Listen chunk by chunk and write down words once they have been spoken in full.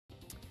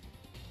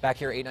Back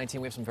here at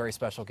 819, we have some very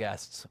special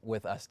guests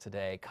with us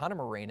today. Connor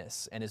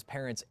Moranis and his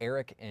parents,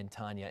 Eric and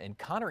Tanya. And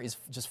Connor is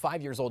just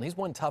 5 years old. And he's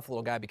one tough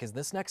little guy because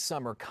this next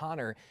summer,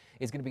 Connor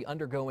is going to be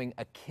undergoing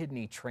a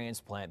kidney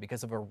transplant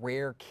because of a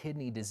rare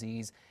kidney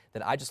disease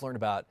that I just learned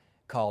about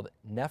called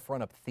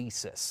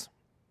nephronophthisis.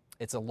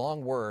 It's a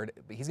long word,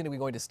 but he's going to be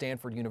going to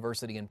Stanford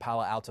University in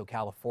Palo Alto,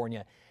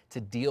 California to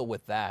deal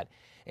with that.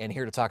 And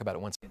here to talk about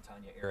it once again,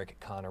 Tanya, Eric,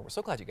 Connor. We're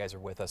so glad you guys are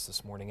with us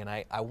this morning. And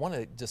I want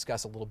to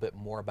discuss a little bit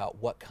more about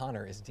what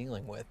Connor is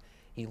dealing with.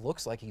 He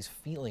looks like he's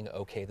feeling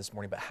okay this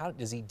morning, but how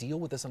does he deal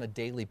with this on a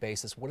daily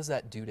basis? What does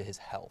that do to his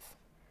health?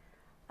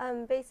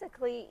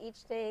 Basically,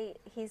 each day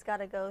he's got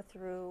to go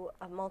through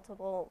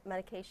multiple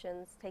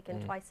medications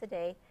taken twice a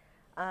day.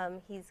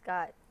 He's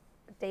got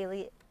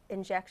daily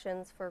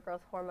injections for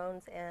growth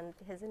hormones and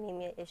his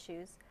anemia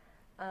issues.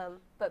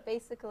 But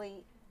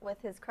basically, with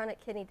his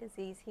chronic kidney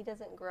disease, he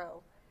doesn't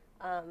grow.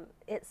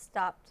 It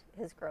stopped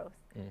his growth.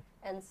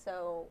 And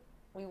so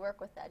we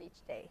work with that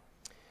each day.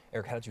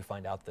 Eric, how did you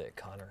find out that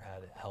Connor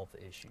had health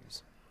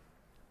issues?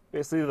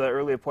 Basically, the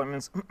early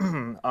appointments,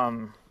 you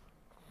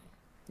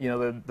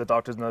know, the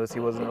doctors noticed he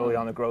wasn't really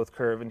on the growth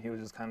curve and he was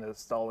just kind of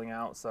stalling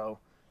out, so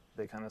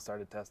they kind of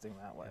started testing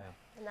that way.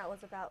 Yeah. And that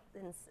was about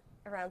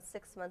around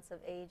 6 months of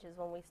age is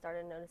when we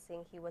started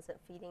noticing he wasn't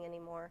feeding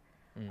anymore,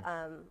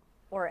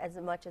 or as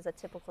much as a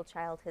typical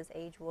child his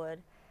age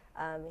would.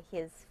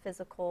 His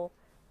physical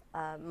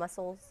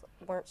muscles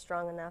weren't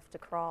strong enough to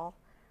crawl,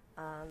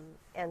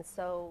 and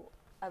so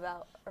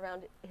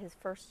around his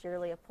first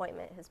yearly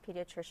appointment, his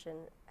pediatrician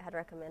had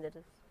recommended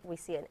we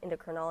see an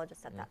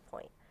endocrinologist at that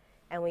point,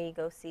 and we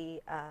go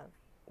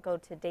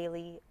to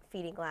daily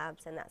feeding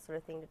labs and that sort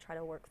of thing to try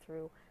to work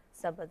through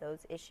some of those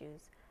issues.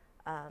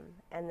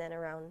 And then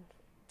around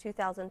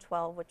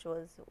 2012, which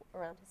was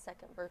around his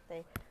second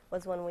birthday,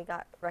 was when we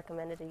got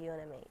recommended to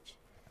UNMH,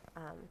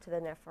 to the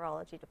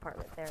nephrology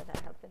department there that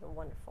have been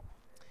wonderful.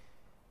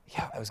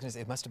 Yeah, I was going to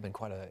say, it must have been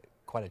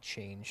quite a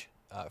change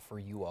for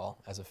you all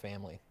as a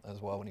family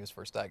as well when he was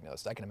first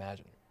diagnosed. I can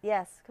imagine.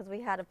 Yes, because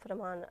we had to put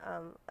him on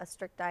a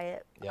strict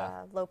diet,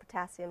 low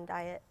potassium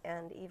diet,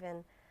 and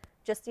even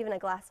a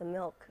glass of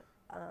milk,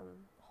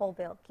 whole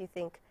milk. You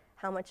think,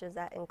 how much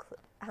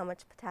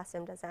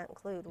potassium does that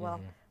include? Well,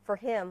 for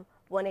him,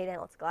 1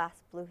 8-ounce glass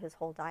blew his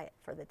whole diet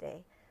for the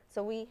day.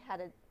 So we had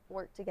to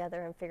work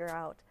together and figure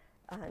out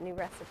new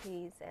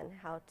recipes and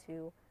how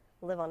to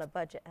live on a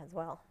budget as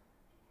well.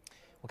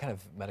 What kind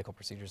of medical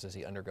procedures does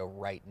he undergo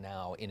right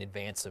now in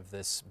advance of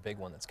this big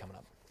one that's coming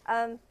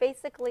up?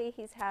 Basically,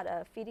 he's had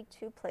a feeding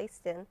tube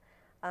placed in.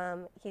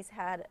 He's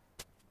had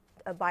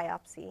a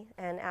biopsy,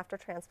 and after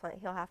transplant,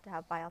 he'll have to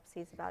have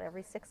biopsies about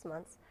every 6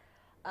 months.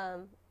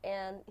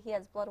 And he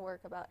has blood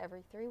work about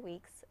every 3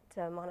 weeks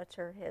to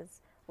monitor his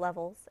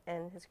levels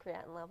and his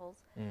creatinine levels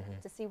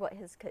to see what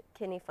his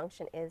kidney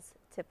function is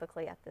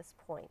typically at this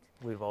point.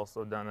 We've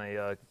also done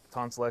a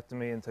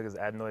tonsillectomy and took his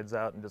adenoids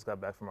out and just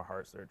got back from a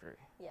heart surgery.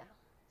 Yeah.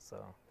 So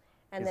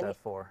and he's had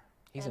 4.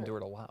 He's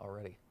endured a lot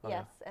already.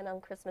 Yes, and on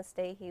Christmas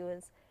Day he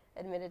was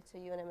admitted to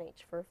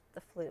UNMH for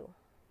the flu.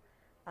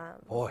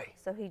 Boy.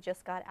 So he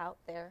just got out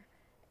there.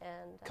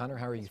 And Connor,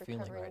 how are you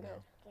feeling right now?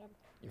 Good.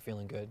 You're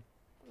feeling good?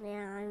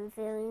 Yeah, I'm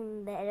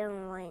feeling better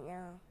right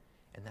now.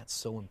 And that's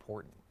so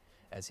important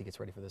as he gets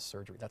ready for this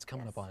surgery. That's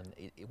coming up on,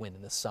 when,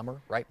 in the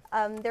summer, right?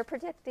 They're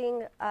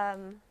predicting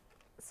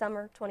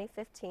summer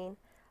 2015,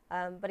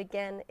 but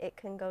again, it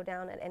can go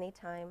down at any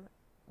time.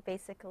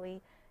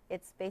 Basically,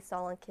 it's based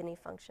all on kidney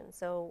function.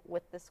 So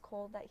with this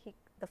cold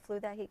the flu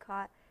that he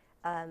caught,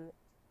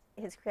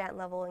 his creatinine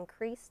level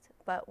increased,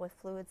 but with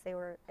fluids they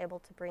were able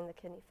to bring the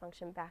kidney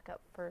function back up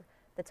for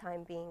the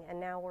time being. And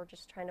now we're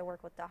just trying to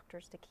work with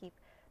doctors to keep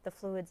the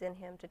fluids in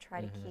him, to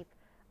try to keep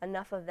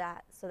enough of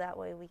that so that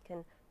way we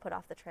can put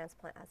off the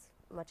transplant as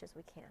much as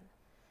we can.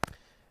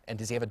 And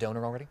does he have a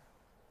donor already?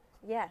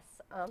 Yes,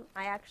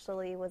 I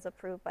actually was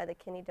approved by the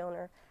kidney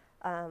donor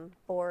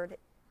board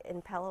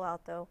in Palo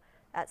Alto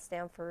at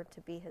Stanford to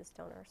be his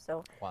donor.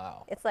 So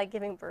wow. It's like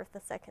giving birth a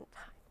second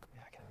time.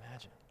 Yeah, I can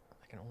imagine.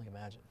 I can only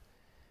imagine.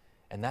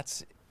 And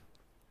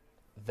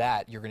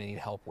that you're going to need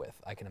help with,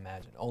 I can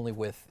imagine.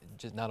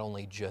 Not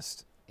only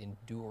just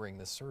enduring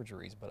the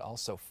surgeries, but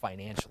also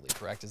financially,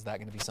 correct? Is that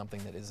going to be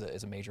something that is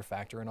a major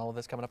factor in all of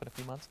this coming up in a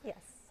few months? Yes.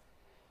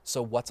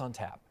 So what's on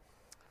tap?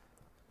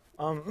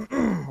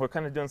 We're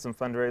kind of doing some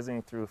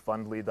fundraising through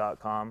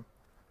fundly.com,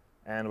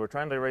 and we're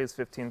trying to raise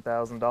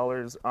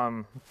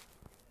 $15,000.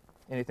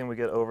 Anything we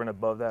get over and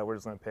above that, we're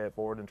just going to pay it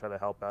forward and try to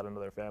help out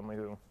another family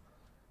who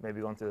may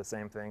be going through the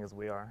same thing as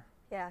we are.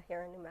 Yeah,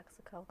 here in New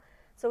Mexico.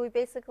 So we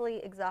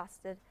basically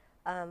exhausted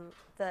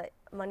the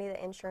money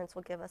that insurance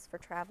will give us for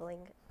traveling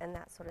and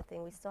that sort of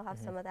thing. We still have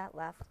some of that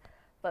left,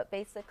 but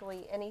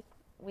basically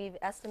we've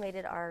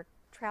estimated our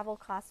travel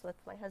costs with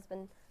my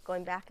husband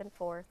going back and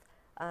forth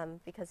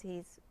because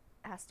he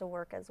has to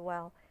work as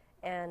well,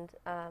 and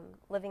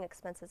living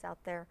expenses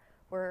out there.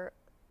 We're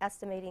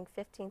estimating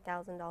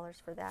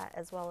 $15,000 for that,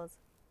 as well as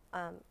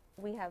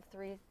we have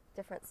 3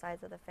 different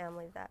sides of the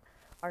family that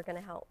are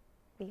going to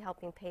be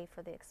helping pay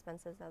for the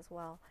expenses as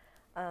well.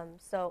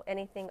 So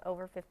anything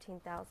over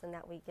 15,000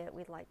 that we get,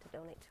 we'd like to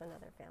donate to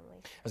another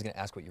family. I was going to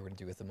ask what you were going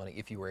to do with the money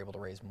if you were able to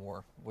raise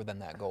more within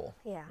that goal.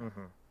 Yeah.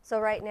 So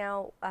right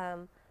now,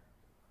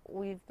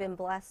 we've been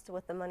blessed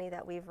with the money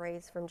that we've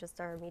raised from just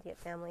our immediate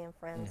family and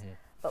friends.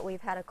 But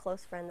we've had a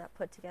close friend that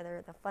put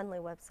together the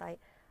Fundly website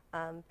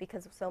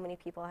because so many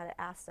people had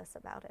asked us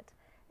about it.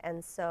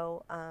 And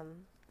so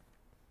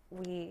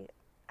we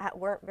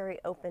weren't very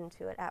open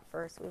to it at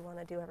first. We want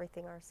to do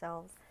everything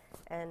ourselves,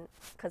 and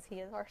because he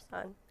is our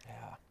son.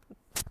 Yeah.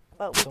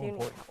 But we So do need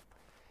important. help.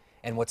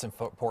 And what's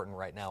important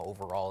right now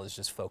overall is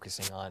just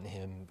focusing on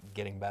him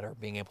getting better,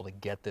 being able to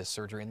get this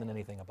surgery, and then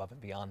anything above and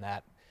beyond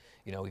that,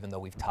 you know, even though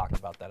we've talked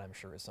about that, I'm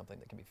sure is something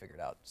that can be figured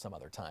out some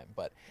other time.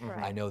 But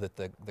Right. I know that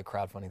the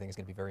crowdfunding thing is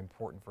going to be very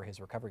important for his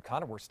recovery.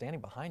 Connor, we're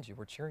standing behind you.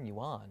 We're cheering you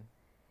on.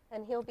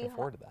 And he'll be Looking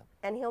forward to that.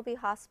 And he'll be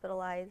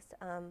hospitalized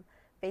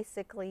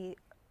basically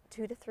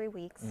 2 to 3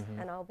 weeks,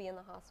 and I'll be in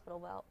the hospital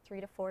about 3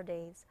 to 4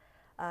 days.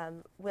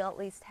 We'll at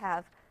least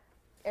have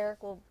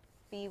Eric will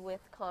be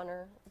with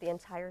Connor the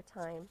entire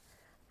time,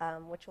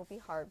 which will be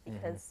hard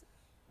because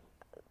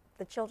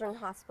the children's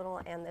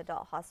hospital and the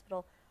adult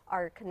hospital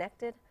are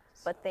connected,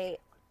 but they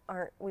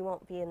aren't. We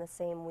won't be in the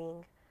same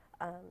wing,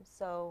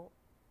 so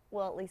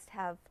we'll at least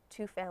have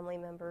 2 family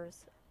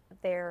members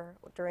there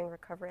during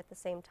recovery at the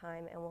same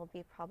time, and we'll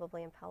be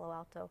probably in Palo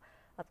Alto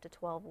up to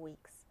 12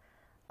 weeks.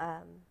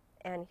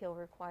 And he'll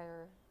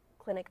require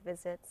clinic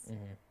visits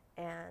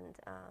and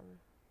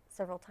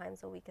several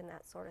times a week and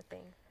that sort of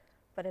thing.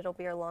 But it'll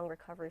be a long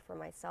recovery for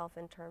myself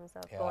in terms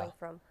of going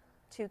from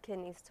 2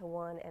 kidneys to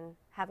 1 and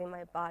having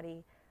my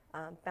body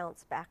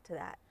bounce back to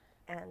that.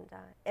 And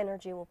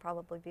energy will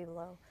probably be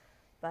low,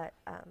 but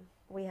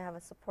we have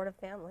a supportive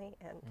family,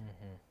 and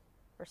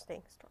we're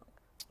staying strong.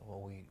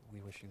 Well, we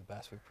wish you the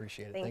best. We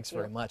appreciate it. Thank Thanks you.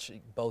 very much,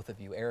 both of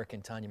you, Eric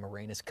and Tanya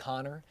Moranis.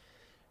 Connor,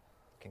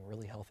 looking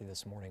really healthy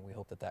this morning. We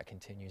hope that that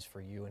continues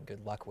for you, and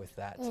good luck with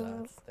that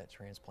that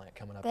transplant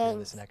coming up here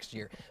this next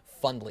year.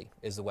 Fundly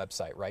is the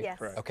website, right? Yes.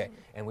 Correct. Okay,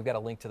 and we've got a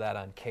link to that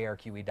on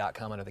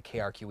KRQE.com under the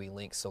KRQE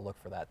links, so look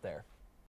for that there.